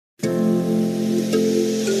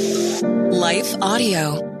Life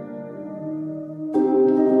Audio.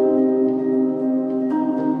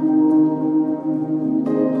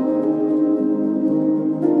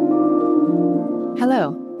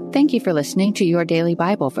 Hello. Thank you for listening to Your Daily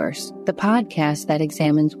Bible Verse, the podcast that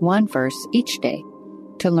examines one verse each day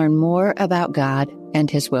to learn more about God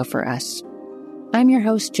and His will for us. I'm your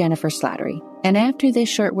host, Jennifer Slattery, and after this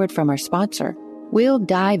short word from our sponsor, we'll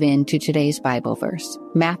dive into today's Bible verse,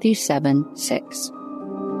 Matthew 7:6.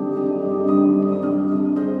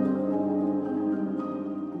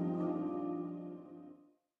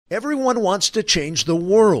 Everyone wants to change the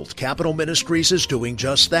world. Capital Ministries is doing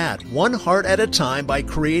just that, one heart at a time, by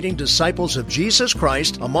creating disciples of Jesus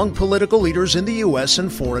Christ among political leaders in the U.S.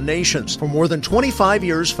 and foreign nations. For more than 25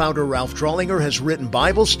 years, founder Ralph Drollinger has written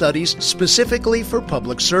Bible studies specifically for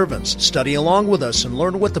public servants. Study along with us and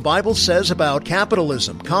learn what the Bible says about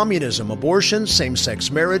capitalism, communism, abortion,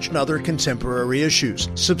 same-sex marriage, and other contemporary issues.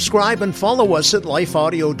 Subscribe and follow us at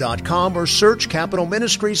lifeaudio.com or search Capital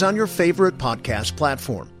Ministries on your favorite podcast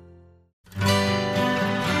platform.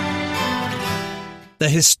 The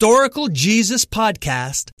Historical Jesus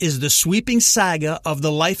Podcast is the sweeping saga of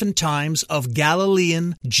the life and times of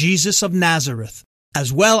Galilean Jesus of Nazareth,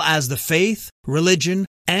 as well as the faith, religion,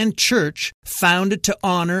 and church founded to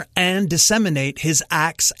honor and disseminate his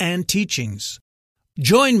acts and teachings.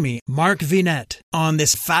 Join me, Mark Vinette, on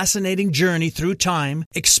this fascinating journey through time,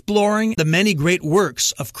 exploring the many great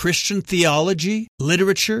works of Christian theology,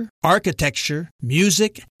 literature, architecture,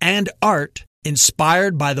 music, and art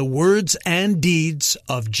inspired by the words and deeds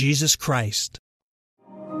of Jesus Christ.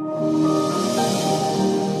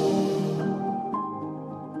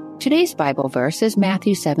 Today's Bible verse is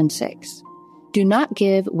Matthew 7:6. Do not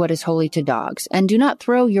give what is holy to dogs, and do not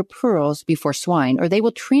throw your pearls before swine, or they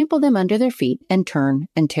will trample them under their feet and turn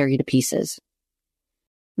and tear you to pieces.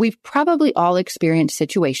 We've probably all experienced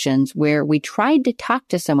situations where we tried to talk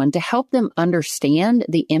to someone to help them understand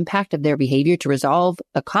the impact of their behavior to resolve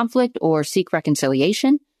a conflict or seek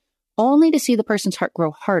reconciliation, only to see the person's heart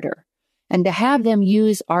grow harder and to have them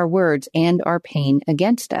use our words and our pain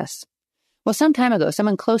against us. Well, some time ago,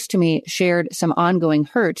 someone close to me shared some ongoing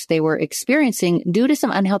hurts they were experiencing due to some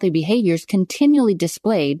unhealthy behaviors continually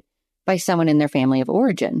displayed by someone in their family of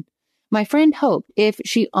origin. My friend hoped if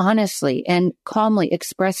she honestly and calmly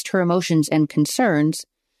expressed her emotions and concerns,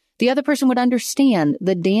 the other person would understand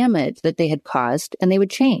the damage that they had caused and they would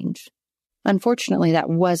change. Unfortunately, that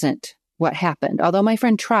wasn't what happened. Although my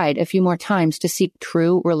friend tried a few more times to seek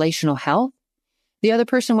true relational health, the other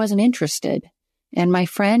person wasn't interested, and my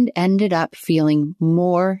friend ended up feeling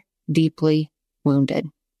more deeply wounded.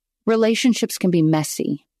 Relationships can be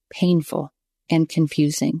messy, painful, and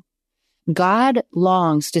confusing. God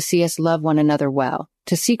longs to see us love one another well,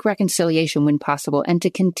 to seek reconciliation when possible, and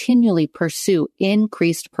to continually pursue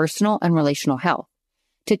increased personal and relational health,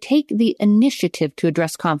 to take the initiative to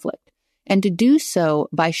address conflict, and to do so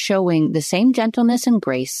by showing the same gentleness and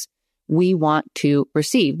grace we want to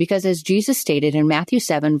receive. Because as Jesus stated in Matthew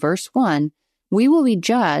 7, verse 1, we will be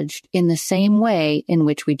judged in the same way in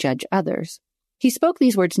which we judge others. He spoke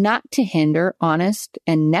these words not to hinder honest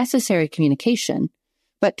and necessary communication,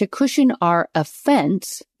 but to cushion our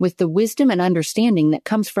offense with the wisdom and understanding that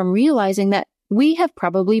comes from realizing that we have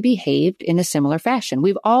probably behaved in a similar fashion.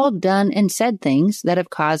 We've all done and said things that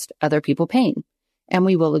have caused other people pain, and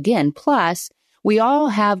we will again. Plus, we all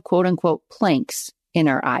have quote-unquote planks in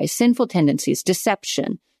our eyes, sinful tendencies,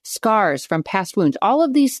 deception, scars from past wounds, all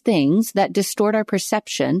of these things that distort our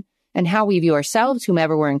perception and how we view ourselves,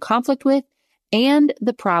 whomever we're in conflict with, and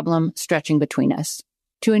the problem stretching between us.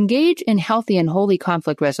 To engage in healthy and holy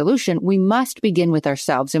conflict resolution, we must begin with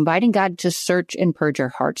ourselves, inviting God to search and purge our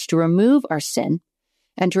hearts, to remove our sin,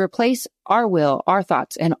 and to replace our will, our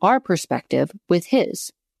thoughts, and our perspective with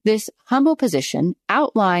His. This humble position,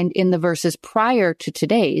 outlined in the verses prior to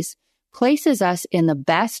today's, places us in the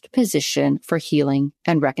best position for healing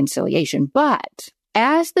and reconciliation. But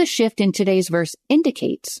as the shift in today's verse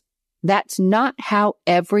indicates, that's not how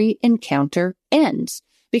every encounter ends,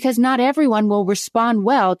 because not everyone will respond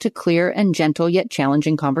well to clear and gentle yet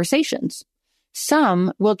challenging conversations.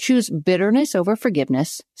 Some will choose bitterness over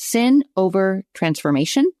forgiveness, sin over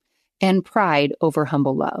transformation, and pride over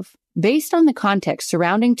humble love. Based on the context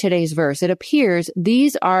surrounding today's verse, it appears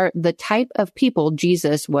these are the type of people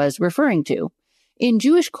Jesus was referring to. In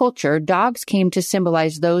Jewish culture, dogs came to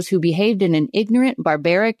symbolize those who behaved in an ignorant,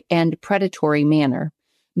 barbaric, and predatory manner,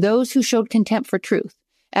 those who showed contempt for truth.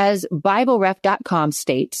 As BibleRef.com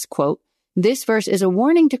states, quote, "This verse is a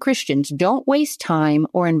warning to Christians. Don't waste time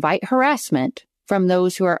or invite harassment from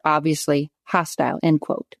those who are obviously hostile," end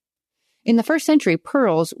quote. In the first century,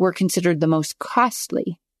 pearls were considered the most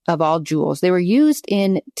costly of all jewels. They were used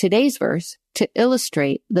in today's verse to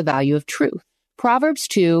illustrate the value of truth. Proverbs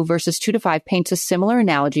 2, verses 2-5 paints a similar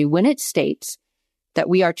analogy when it states that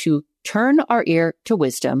we are to turn our ear to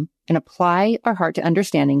wisdom and apply our heart to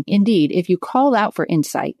understanding. Indeed, if you call out for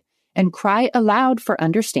insight and cry aloud for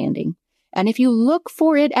understanding, and if you look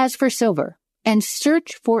for it as for silver and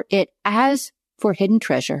search for it as for hidden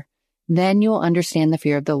treasure, then you'll understand the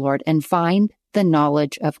fear of the Lord and find the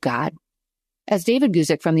knowledge of God. As David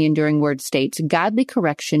Guzik from the Enduring Word states, godly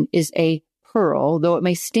correction is a pearl, though it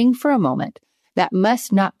may sting for a moment, that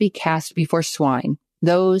must not be cast before swine,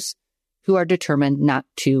 those who are determined not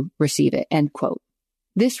to receive it, end quote.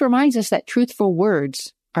 This reminds us that truthful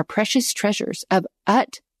words are precious treasures of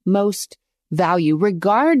utmost value,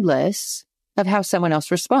 regardless of how someone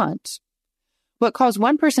else responds. What calls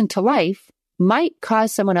one person to life might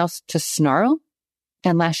cause someone else to snarl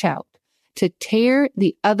and lash out, to tear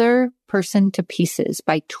the other person to pieces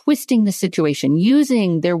by twisting the situation,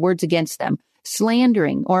 using their words against them,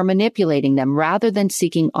 slandering or manipulating them rather than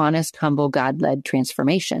seeking honest, humble, God-led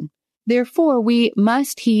transformation. Therefore, we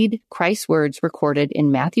must heed Christ's words recorded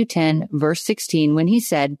in Matthew 10, verse 16, when he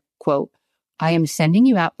said, quote, I am sending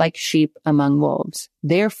you out like sheep among wolves.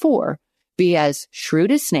 Therefore, be as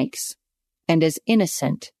shrewd as snakes and as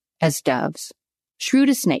innocent as doves. Shrewd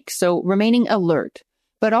as snakes, so remaining alert,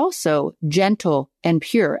 but also gentle and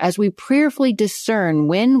pure as we prayerfully discern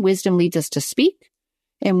when wisdom leads us to speak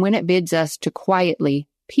and when it bids us to quietly,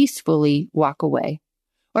 peacefully walk away.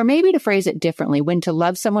 Or maybe to phrase it differently, when to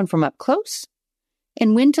love someone from up close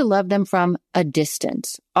and when to love them from a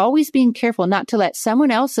distance, always being careful not to let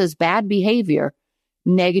someone else's bad behavior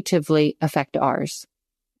negatively affect ours.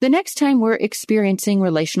 The next time we're experiencing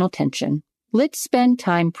relational tension, let's spend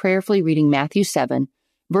time prayerfully reading Matthew 7,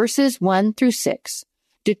 verses 1-6,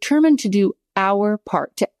 determined to do our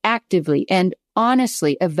part to actively and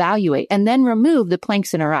honestly evaluate and then remove the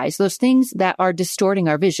planks in our eyes, those things that are distorting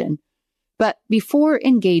our vision. But before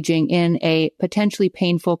engaging in a potentially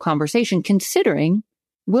painful conversation, considering,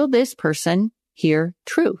 will this person hear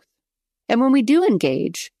truth? And when we do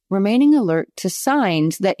engage, remaining alert to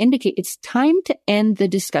signs that indicate it's time to end the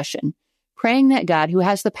discussion, praying that God, who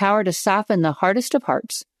has the power to soften the hardest of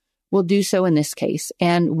hearts, will do so in this case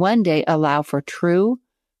and one day allow for true,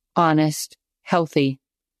 honest, healthy,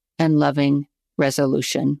 and loving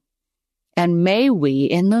resolution. And may we,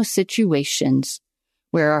 in those situations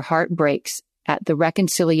where our heart breaks at the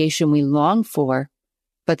reconciliation we long for,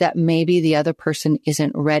 but that maybe the other person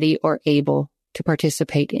isn't ready or able to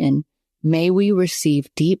participate in, may we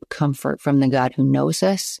receive deep comfort from the God who knows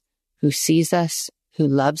us, who sees us, who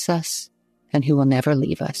loves us, and who will never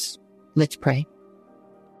leave us. Let's pray.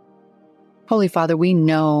 Holy Father, we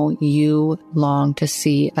know you long to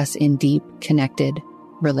see us in deep, connected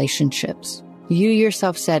relationships. You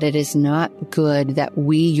yourself said it is not good that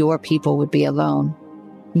we, your people, would be alone.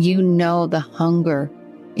 You know the hunger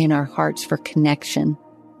in our hearts for connection,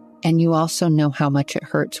 and you also know how much it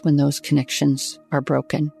hurts when those connections are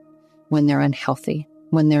broken, when they're unhealthy,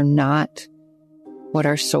 when they're not what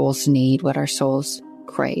our souls need, what our souls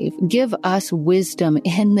crave. Give us wisdom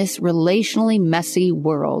in this relationally messy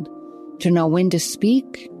world to know when to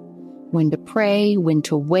speak, when to pray, when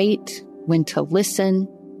to wait, when to listen,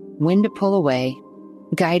 when to pull away.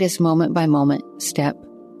 Guide us moment by moment, step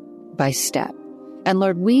by step. And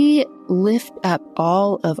Lord, we lift up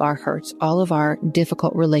all of our hurts, all of our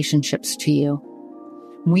difficult relationships to you.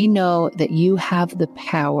 We know that you have the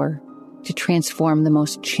power to transform the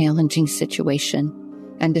most challenging situation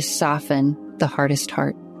and to soften the hardest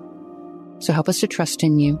heart. So help us to trust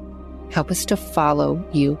in you. Help us to follow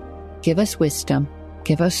you. Give us wisdom.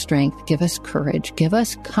 Give us strength. Give us courage. Give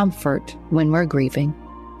us comfort when we're grieving.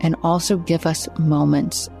 And also give us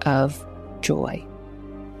moments of joy.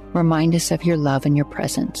 Remind us of your love and your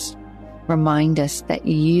presence. Remind us that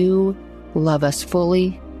you love us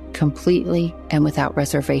fully, completely, and without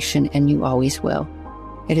reservation, and you always will.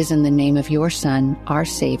 It is in the name of your Son, our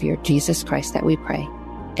Savior, Jesus Christ, that we pray.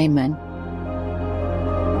 Amen.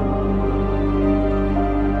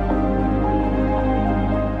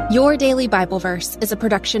 Your Daily Bible Verse is a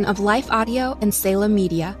production of Life Audio and Salem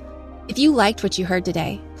Media. If you liked what you heard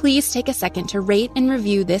today, please take a second to rate and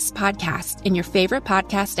review this podcast in your favorite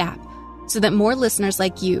podcast app so that more listeners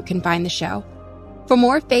like you can find the show. For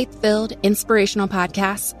more faith-filled, inspirational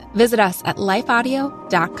podcasts, visit us at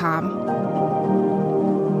lifeaudio.com.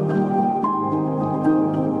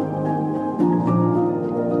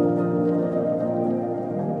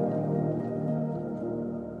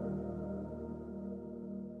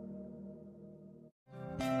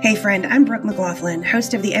 Hey friend, I'm Brooke McLaughlin,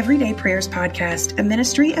 host of the Everyday Prayers podcast, a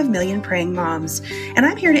ministry of million praying moms. And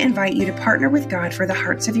I'm here to invite you to partner with God for the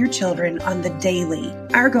hearts of your children on the daily.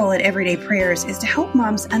 Our goal at Everyday Prayers is to help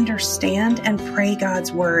moms understand and pray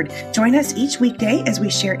God's word. Join us each weekday as we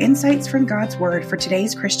share insights from God's word for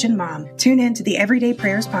today's Christian mom. Tune in to the Everyday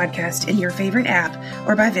Prayers podcast in your favorite app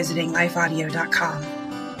or by visiting lifeaudio.com.